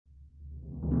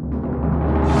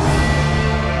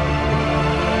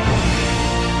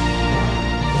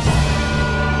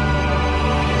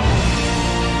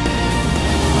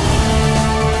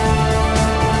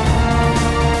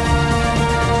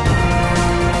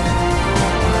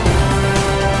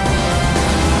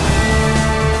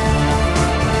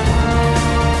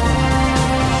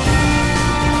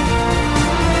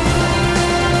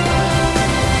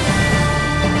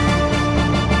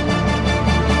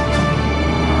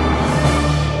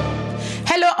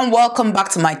and welcome back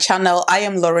to my channel. I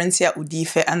am Laurentia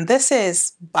Udife and this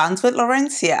is Bands with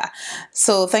Laurentia.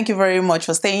 So thank you very much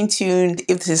for staying tuned.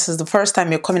 If this is the first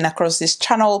time you're coming across this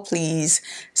channel, please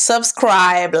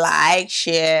subscribe, like,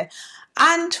 share,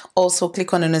 and also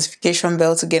click on the notification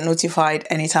bell to get notified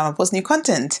anytime I post new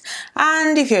content.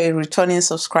 And if you're a returning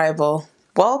subscriber,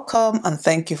 welcome and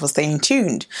thank you for staying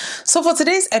tuned. So for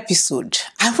today's episode,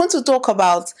 I want to talk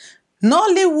about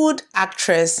Nollywood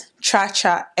actress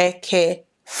Chacha Eke-Faani.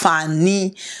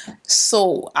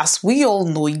 So, as we all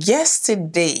know,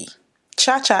 yesterday,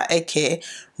 Chacha Eke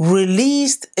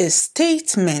released a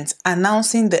statement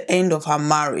announcing the end of her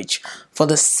marriage for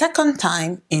the second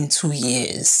time in 2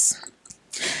 years.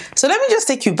 So let me just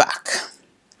take you back.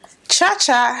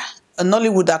 Chacha, a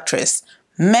Nollywood actress,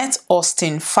 met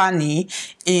Eke-Faani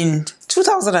in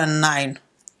 2009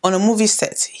 on a movie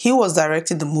set. He was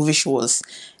directing the movie she was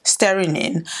starring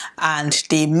in, and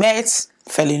they met,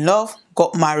 fell in love,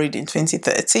 got married in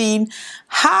 2013,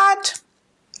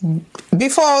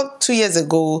 before 2 years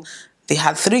ago, they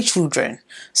had 3 children.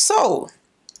 So,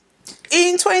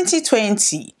 in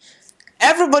 2020,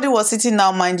 everybody was sitting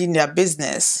down minding their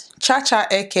business. Chacha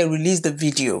Eke released a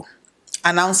video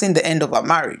announcing the end of her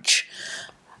marriage.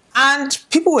 And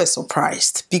people were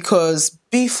surprised because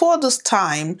before this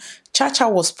time, Chacha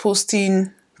was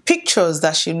posting pictures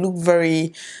that she looked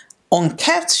very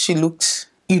unkempt. She looked,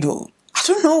 I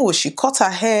don't know, she cut her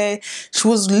hair. She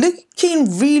was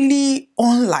looking really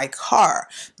unlike her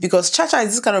because Chacha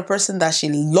is this kind of person that she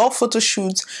loved photo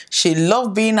shoots. She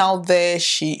loved being out there.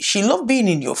 She loved being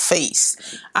in your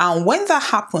face. And when that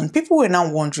happened, people were now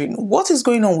wondering, what is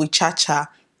going on with Chacha?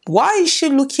 Why is she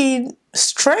looking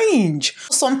strange?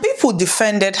 Some people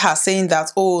defended her, saying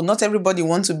that, oh, not everybody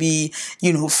wants to be,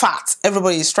 fat.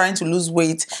 Everybody is trying to lose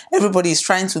weight. Everybody is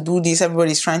trying to do this.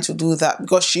 Everybody is trying to do that,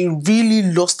 because she really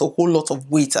lost a whole lot of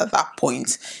weight at that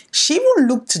point. She even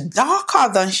looked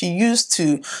darker than she used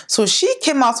to. So she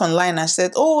came out online and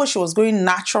said, oh, she was going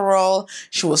natural.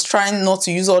 She was trying not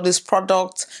to use all this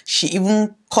product. She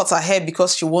even cut her hair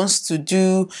because she wants to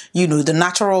do, the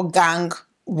natural gang,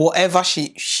 whatever she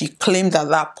claimed at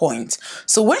that point.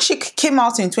 So when she came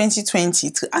out in 2020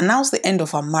 to announce the end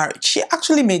of her marriage, she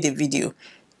actually made a video.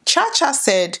 Chacha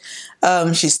said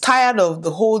she's tired of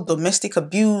the whole domestic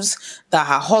abuse, that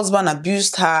her husband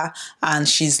abused her, and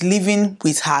she's living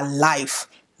with her life,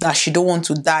 that she don't want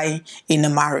to die in a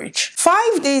marriage.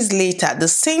 5 days later, the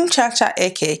same Chacha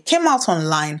Eke came out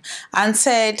online and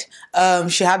said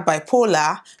she had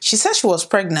bipolar. She said she was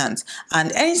pregnant,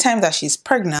 and anytime that she's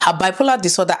pregnant, her bipolar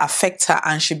disorder affects her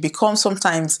and she becomes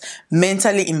sometimes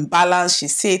mentally imbalanced. She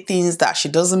say things that she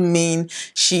doesn't mean.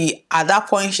 At that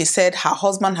point, she said her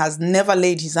husband has never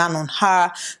laid his hand on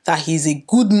her, that he's a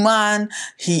good man,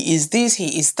 he is this,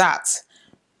 he is that.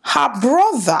 Her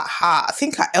brother, I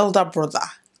think her elder brother,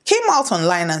 came out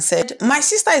online and said, my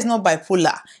sister is not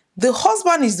bipolar. The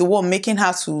husband is the one making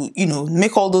her to,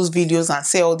 make all those videos and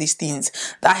say all these things,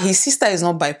 that his sister is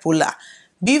not bipolar.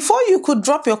 Before you could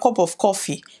drop your cup of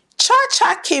coffee,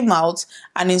 Chacha came out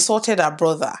and insulted her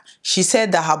brother. She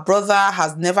said that her brother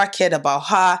has never cared about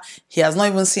her. He has not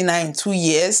even seen her in 2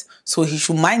 years, so he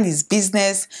should mind his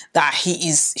business, that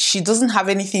she doesn't have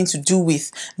anything to do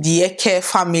with the Eke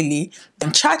family.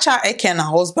 And Chacha Eke and her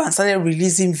husband started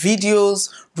releasing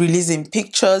videos, releasing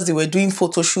pictures. They were doing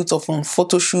photo shoots upon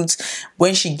photo shoots.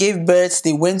 When she gave birth,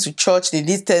 they went to church, they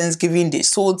did Thanksgiving, they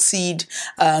sowed seed.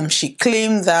 She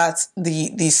claimed that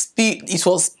it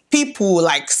was people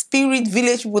like spirit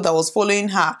village people that was following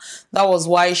her. That was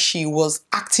why she was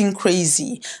acting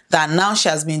crazy. That now she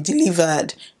has been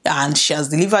delivered, and she has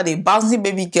delivered a bouncing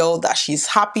baby girl, that she's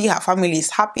happy, her family is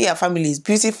happy, her family is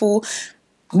beautiful.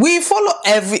 We follow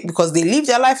because they live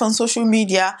their life on social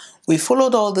media. We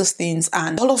followed all these things,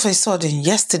 and all of a sudden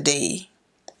yesterday,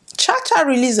 Chacha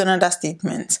released another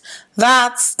statement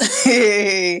that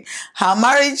her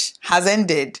marriage has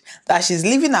ended, that she's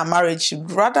leaving her marriage.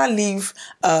 She'd rather live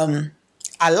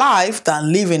alive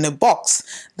than live in a box,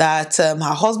 that her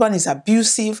husband is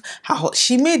abusive.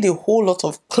 She made a whole lot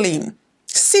of claim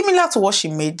similar to what she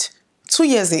made 2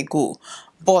 years ago.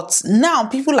 But now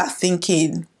people are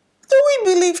thinking, do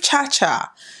we believe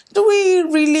Chacha? Do we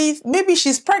really? Maybe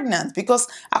she's pregnant, because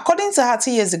according to her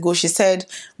 2 years ago, she said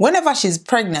whenever she's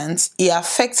pregnant, it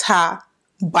affects her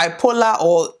bipolar,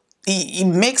 or it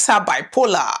makes her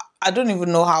bipolar. I don't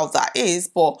even know how that is,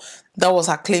 but that was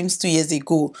her claims 2 years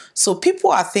ago. So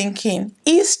people are thinking,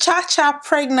 is Chacha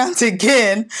pregnant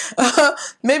again?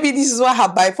 Maybe this is why her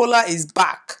bipolar is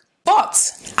back.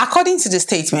 But according to the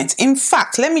statement, in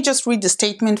fact, let me just read the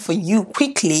statement for you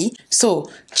quickly. So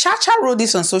Chacha wrote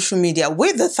this on social media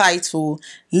with the title,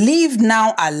 "Live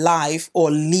Now Alive or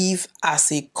Live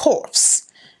as a Corpse."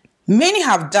 Many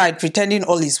have died pretending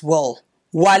all is well,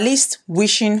 while least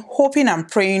wishing, hoping and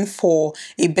praying for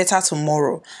a better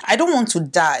tomorrow. I don't want to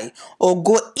die or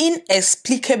go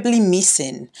inexplicably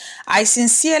missing. I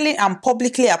sincerely and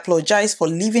publicly apologize for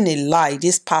living a lie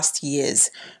these past years.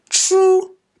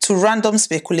 True to random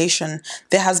speculation,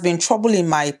 there has been trouble in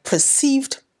my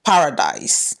perceived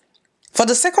paradise. For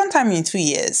the second time in 2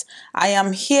 years, I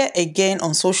am here again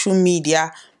on social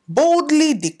media,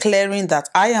 boldly declaring that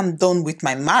I am done with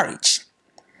my marriage.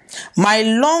 My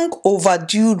long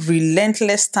overdue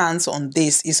relentless stance on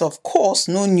this is of course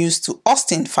no news to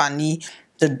Eke-Faani,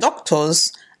 the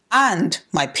doctors, and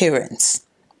my parents.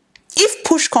 If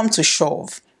push comes to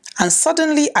shove, and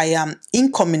suddenly I am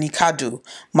incommunicado,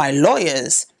 my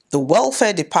lawyers, the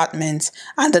welfare department,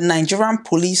 and the Nigerian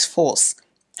police force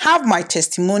have my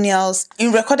testimonials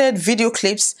in recorded video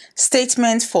clips,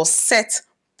 statements for set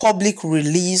public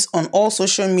release on all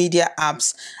social media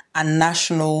apps and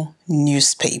national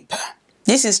newspaper.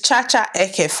 This is Chacha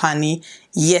Eke-Faani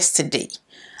yesterday.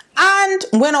 And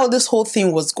when all this whole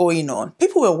thing was going on,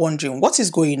 people were wondering what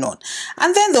is going on.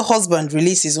 And then the husband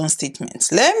released his own statement.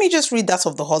 Let me just read that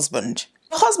of the husband.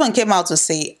 The husband came out to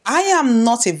say, "I am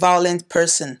not a violent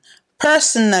person.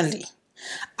 Personally,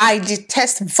 I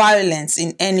detest violence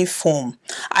in any form.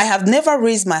 I have never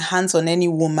raised my hands on any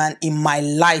woman in my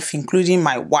life, including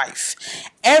my wife.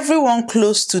 Everyone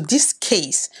close to this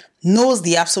case knows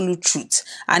the absolute truth,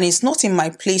 and it's not in my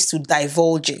place to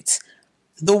divulge it.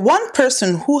 The one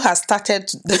person who has started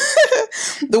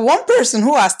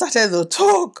the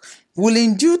talk will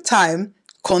in due time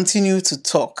continue to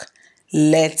talk.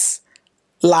 Let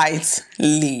light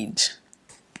lead."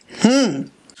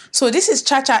 So this is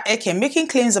Chacha Eke making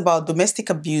claims about domestic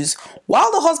abuse,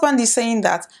 while the husband is saying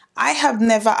that I have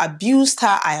never abused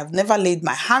her, I have never laid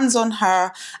my hands on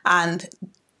her, and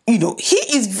he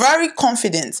is very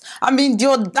confident. I mean, the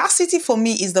audacity for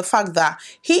me is the fact that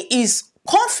he is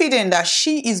confident that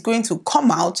she is going to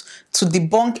come out to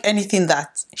debunk anything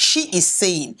that she is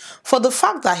saying. For the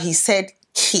fact that he said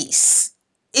case,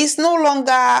 it's no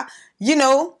longer, I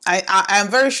am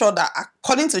very sure that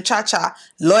according to Chacha,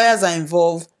 lawyers are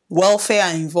involved, welfare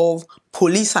are involved,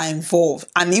 police are involved,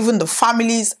 and even the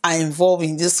families are involved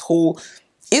in this whole.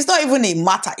 It's not even a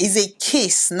matter, it's a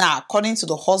case now, according to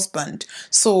the husband.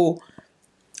 So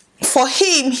for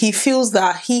him, he feels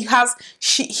that he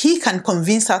can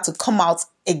convince her to come out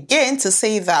again to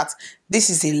say that this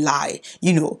is a lie.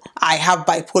 I have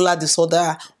bipolar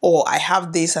disorder, or I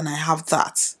have this and I have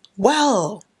that.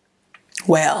 Well,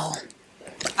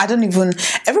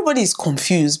 everybody is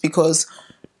confused because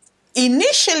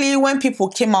initially when people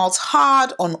came out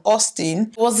hard on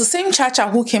Austin, it was the same Chacha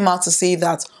who came out to say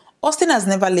that Austin has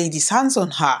never laid his hands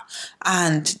on her,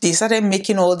 and they started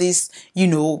making all these,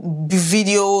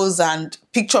 videos and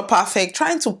picture perfect,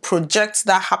 trying to project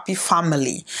that happy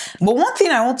family. But one thing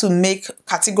I want to make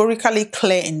categorically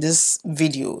clear in this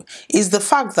video is the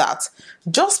fact that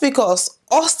just because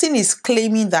Austin is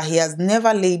claiming that he has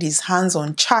never laid his hands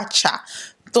on Chacha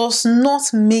does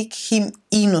not make him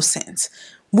innocent.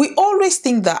 We always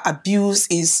think that abuse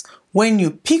is when you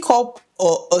pick up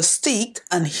a stick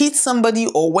and hit somebody,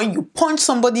 or when you punch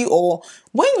somebody, or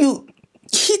when you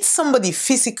hit somebody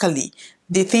physically.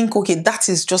 They think, okay, that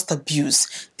is just abuse.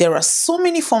 There are so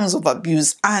many forms of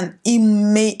abuse, and it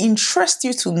may interest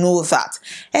you to know that,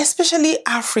 especially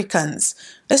Africans,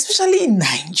 especially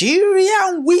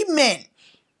Nigerian women,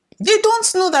 they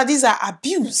don't know that these are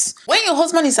abuse. When your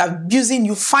husband is abusing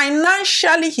you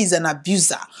financially, he's an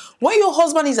abuser. When your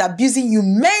husband is abusing you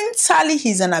mentally,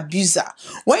 he's an abuser.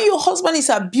 When your husband is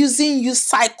abusing you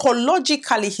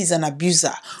psychologically, he's an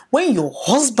abuser. When your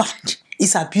husband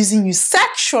is abusing you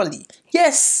sexually,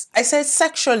 yes, I said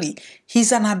sexually,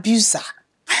 he's an abuser.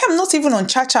 I am not even on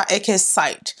Chacha Eke's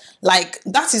side.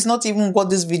 That is not even what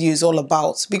this video is all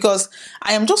about, because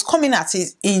I am just coming at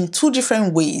it in two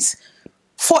different ways.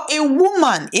 For a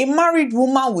woman, a married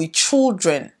woman with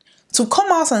children, to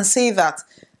come out and say that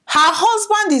her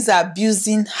husband is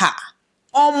abusing her,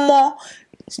 Omo,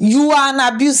 you are an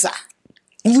abuser.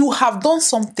 You have done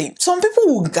something. Some people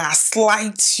will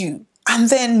gaslight you and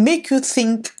then make you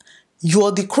think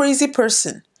you're the crazy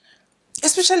person,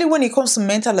 especially when it comes to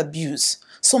mental abuse.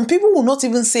 Some people will not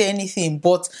even say anything,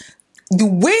 but the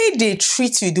way they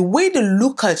treat you, the way they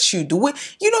look at you, the way,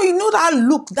 that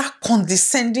look, that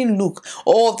condescending look,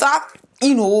 or that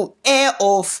air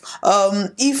of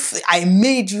if I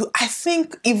made you. I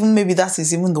think even maybe that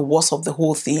is even the worst of the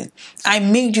whole thing. I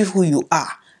made you who you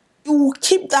are. You will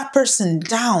keep that person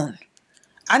down,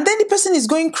 and then the person is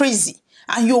going crazy,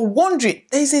 and you're wondering.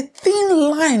 There's a thin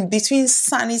line between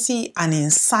sanity and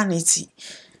insanity.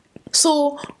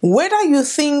 So whether you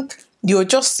think you're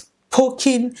just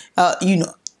poking,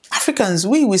 Africans,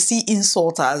 we will see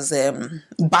insult as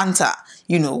banter.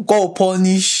 God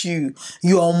punish you.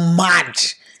 You're mad.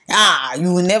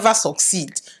 You will never succeed.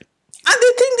 And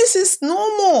they think this is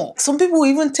normal. Some people will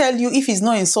even tell you if he's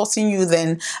not insulting you,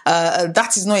 then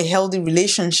that is not a healthy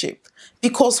relationship.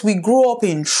 Because we grow up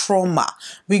in trauma.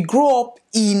 We grow up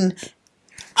in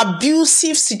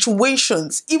abusive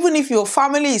situations. Even if your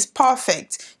family is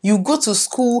perfect, you go to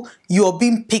school, you're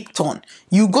being picked on.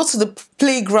 You go to the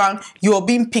playground, you're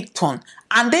being picked on.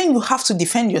 And then you have to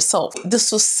defend yourself. The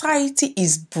society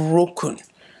is broken.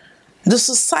 The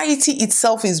society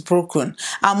itself is broken.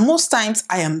 And most times,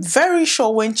 I am very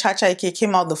sure when Chacha Eke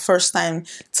came out the first time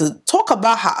to talk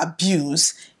about her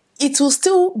abuse, it will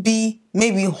still be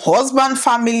maybe husband,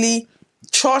 family,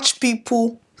 church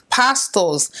people,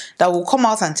 pastors that will come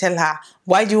out and tell her,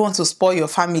 why do you want to spoil your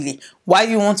family? Why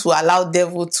do you want to allow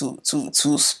devil to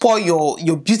spoil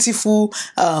your beautiful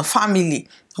family?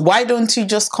 Why don't you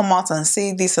just come out and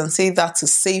say this and say that to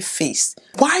save face?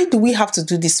 Why do we have to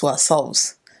do this to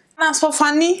ourselves? And as for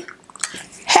Fanny,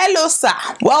 hello sir,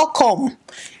 welcome.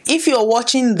 If you're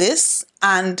watching this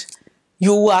and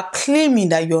you are claiming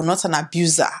that you're not an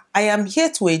abuser, I am here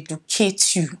to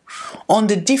educate you on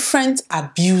the different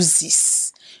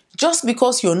abuses. Just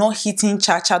because you're not hitting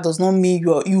Chacha does not mean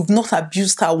you've not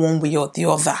abused her one way or the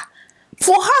other.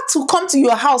 For her to come to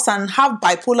your house and have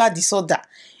bipolar disorder,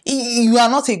 you are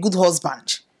not a good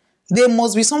husband. There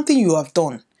must be something you have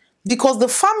done. Because the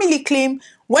family claim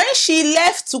when she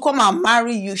left to come and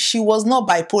marry you, she was not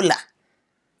bipolar.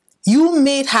 You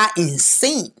made her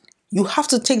insane. You have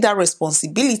to take that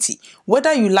responsibility,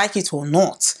 whether you like it or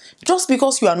not. Just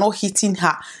because you are not hitting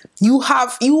her, you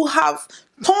have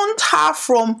turned her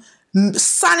from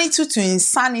sanity to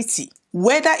insanity,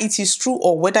 whether it is true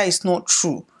or whether it's not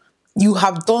true. You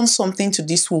have done something to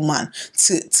this woman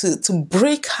to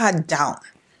break her down.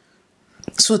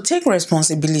 So take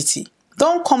responsibility.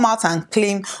 Don't come out and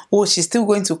claim, oh, she's still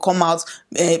going to come out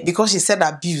because she said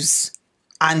abuse.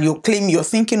 And you're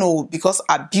thinking, oh, because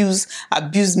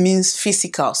abuse means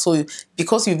physical. So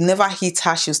because you've never hit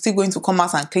her, she's still going to come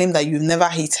out and claim that you've never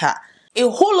hit her. A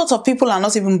whole lot of people are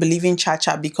not even believing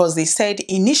Chacha because they said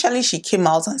initially she came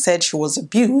out and said she was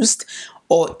abused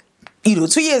 2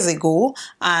 years ago,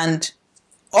 and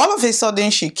all of a sudden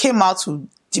she came out to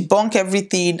debunk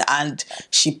everything and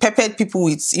she peppered people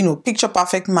with picture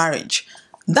perfect marriage.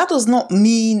 That does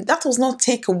not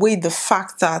take away the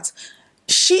fact that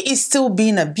she is still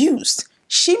being abused.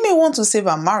 She may want to save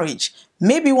her marriage.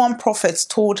 Maybe one prophet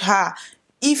told her,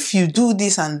 if you do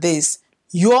this and this,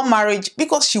 your marriage,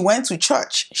 because she went to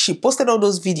church, she posted all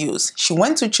those videos. She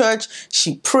went to church,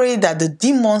 she prayed that the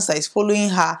demons that is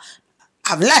following her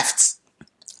have left.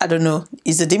 I don't know.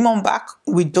 Is the demon back?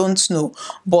 We don't know.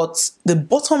 But the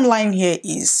bottom line here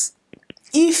is,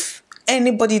 if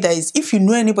you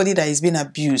know anybody that is being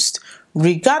abused,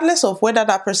 regardless of whether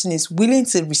that person is willing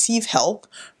to receive help,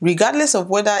 regardless of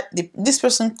whether this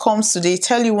person comes today,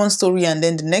 tell you one story, and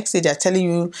then the next day they're telling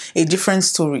you a different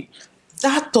story.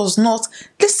 That does not,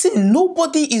 listen,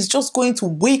 nobody is just going to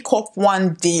wake up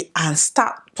one day and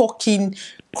start talking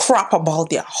crap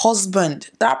about their husband.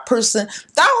 That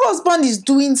husband is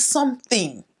doing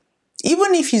something.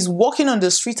 Even if he's walking on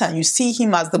the street and you see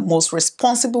him as the most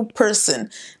responsible person,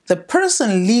 the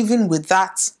person living with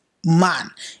that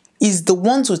man is the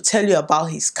one to tell you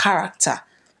about his character.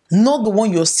 Not the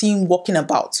one you're seeing walking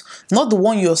about. Not the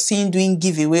one you're seeing doing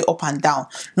giveaway up and down.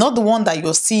 Not the one that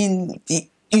you're seeing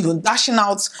dashing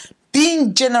out,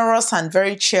 being generous and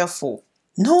very cheerful.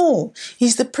 No,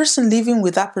 it's the person living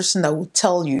with that person that will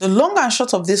tell you. The long and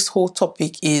short of this whole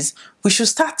topic is we should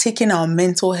start taking our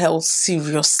mental health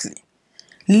seriously.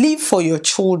 Live for your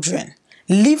children.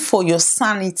 Live for your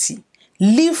sanity.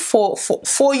 Live for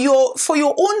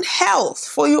your own health,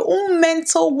 for your own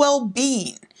mental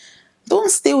well-being.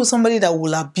 Don't stay with somebody that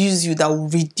will abuse you, that will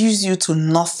reduce you to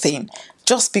nothing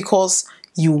just because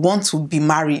you want to be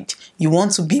married, you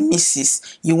want to be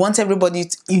Mrs. You want everybody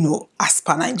to, as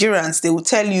per Nigerians, they will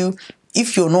tell you,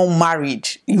 if you're not married,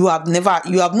 you have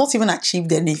not even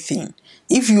achieved anything.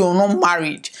 If you're not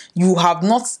married, you have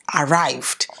not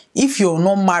arrived. If you're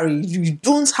not married, you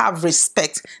don't have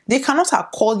respect. They cannot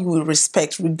accord you with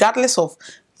respect, regardless of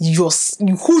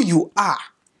who you are.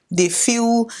 They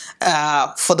feel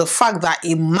for the fact that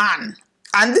a man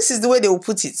And this is the way they will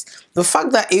put it. The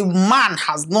fact that a man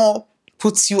has not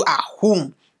put you at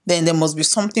home, then there must be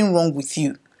something wrong with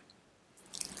you.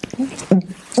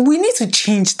 We need to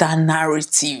change that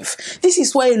narrative. This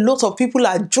is why a lot of people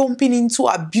are jumping into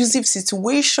abusive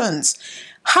situations.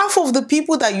 Half of the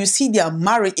people that you see, they are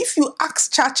married. If you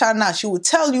ask Chacha now, she will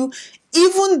tell you,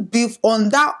 even on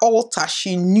that altar,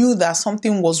 she knew that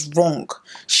something was wrong.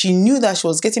 She knew that she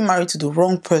was getting married to the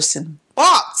wrong person.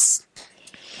 But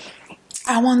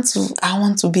I want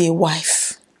to be a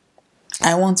wife.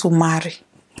 I want to marry.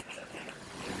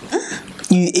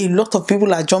 A lot of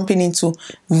people are jumping into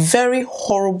very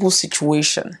horrible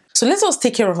situation. So let us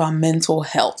take care of our mental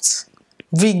health.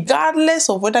 Regardless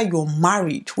of whether you're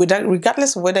married,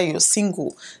 regardless of whether you're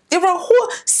single, people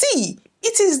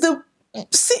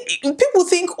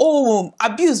think, oh,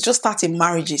 abuse just starts in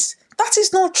marriages. That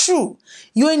is not true.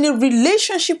 You're in a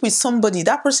relationship with somebody,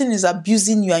 that person is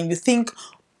abusing you, and you think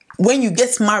when you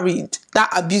get married, that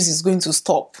abuse is going to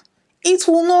stop. It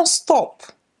will not stop.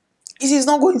 It is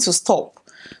not going to stop.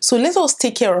 So let us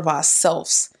take care of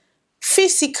ourselves.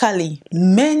 Physically,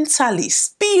 mentally,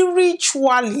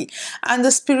 spiritually. And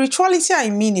the spirituality I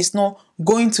mean is not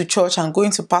going to church and going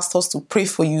to pastors to pray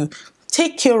for you.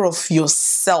 Take care of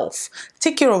yourself.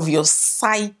 Take care of your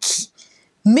psyche.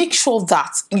 Make sure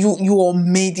that you are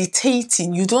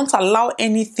meditating. You don't allow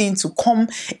anything to come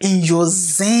in your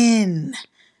zen.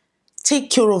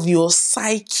 Take care of your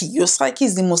psyche. Your psyche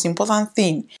is the most important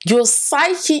thing. Your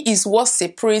psyche is what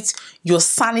separates your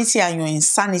sanity and your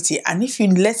insanity. And if you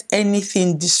let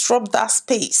anything disrupt that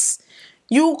space,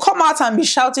 you come out and be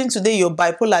shouting today you're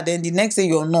bipolar, then the next day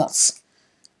you're not.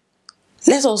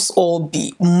 Let us all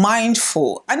be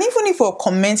mindful. And even if we're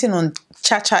commenting on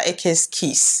Chacha Eke's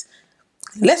case,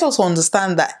 let us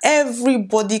understand that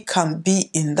everybody can be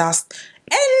in that.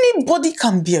 Anybody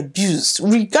can be abused,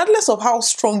 regardless of how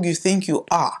strong you think you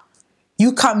are.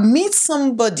 You can meet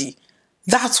somebody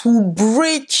that will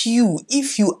break you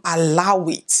if you allow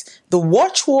it. The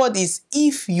watchword is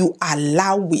if you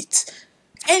allow it.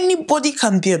 Anybody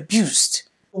can be abused.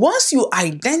 Once you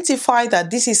identify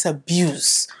that this is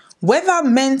abuse, whether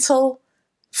mental,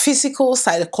 physical,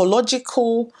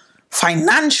 psychological,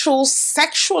 financial,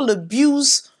 sexual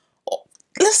abuse,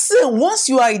 listen, once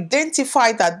you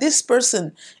identify that this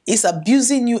person is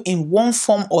abusing you in one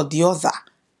form or the other,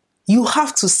 you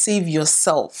have to save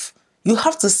yourself. You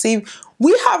have to save.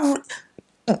 The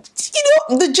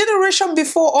generation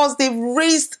before us, they've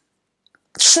raised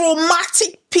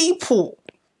traumatic people.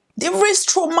 They've raised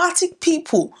traumatic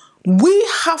people. We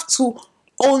have to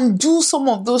undo some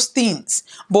of those things.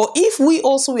 But if we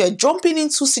also are jumping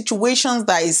into situations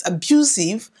that is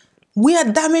abusive, we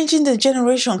are damaging the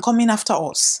generation coming after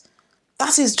us.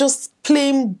 That is just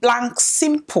plain blank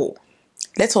simple.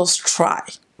 Let us try.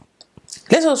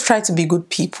 Let us try to be good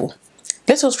people.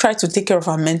 Let us try to take care of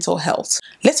our mental health.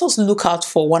 Let us look out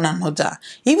for one another.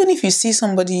 Even if you see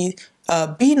somebody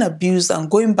being abused and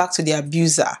going back to the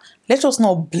abuser, let us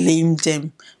not blame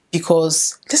them,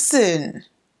 because listen,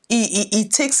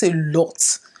 it takes a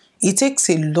lot. It takes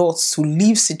a lot to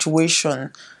leave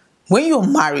situation. When you're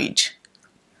married,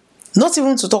 not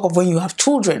even to talk of when you have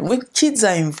children, when kids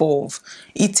are involved,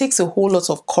 it takes a whole lot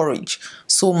of courage.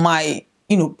 So my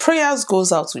prayers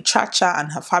goes out to Chacha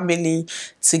and her family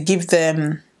to give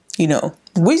them,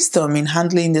 wisdom in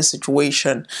handling the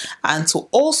situation, and to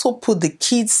also put the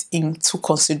kids into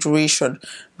consideration,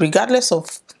 regardless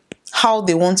of how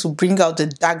they want to bring out the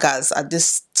daggers at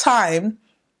this time.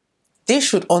 They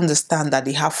should understand that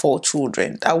they have 4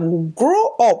 children that will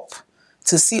grow up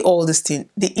to see all these things.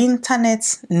 The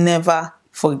internet never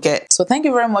forget. So thank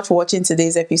you very much for watching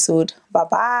today's episode. Bye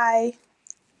bye.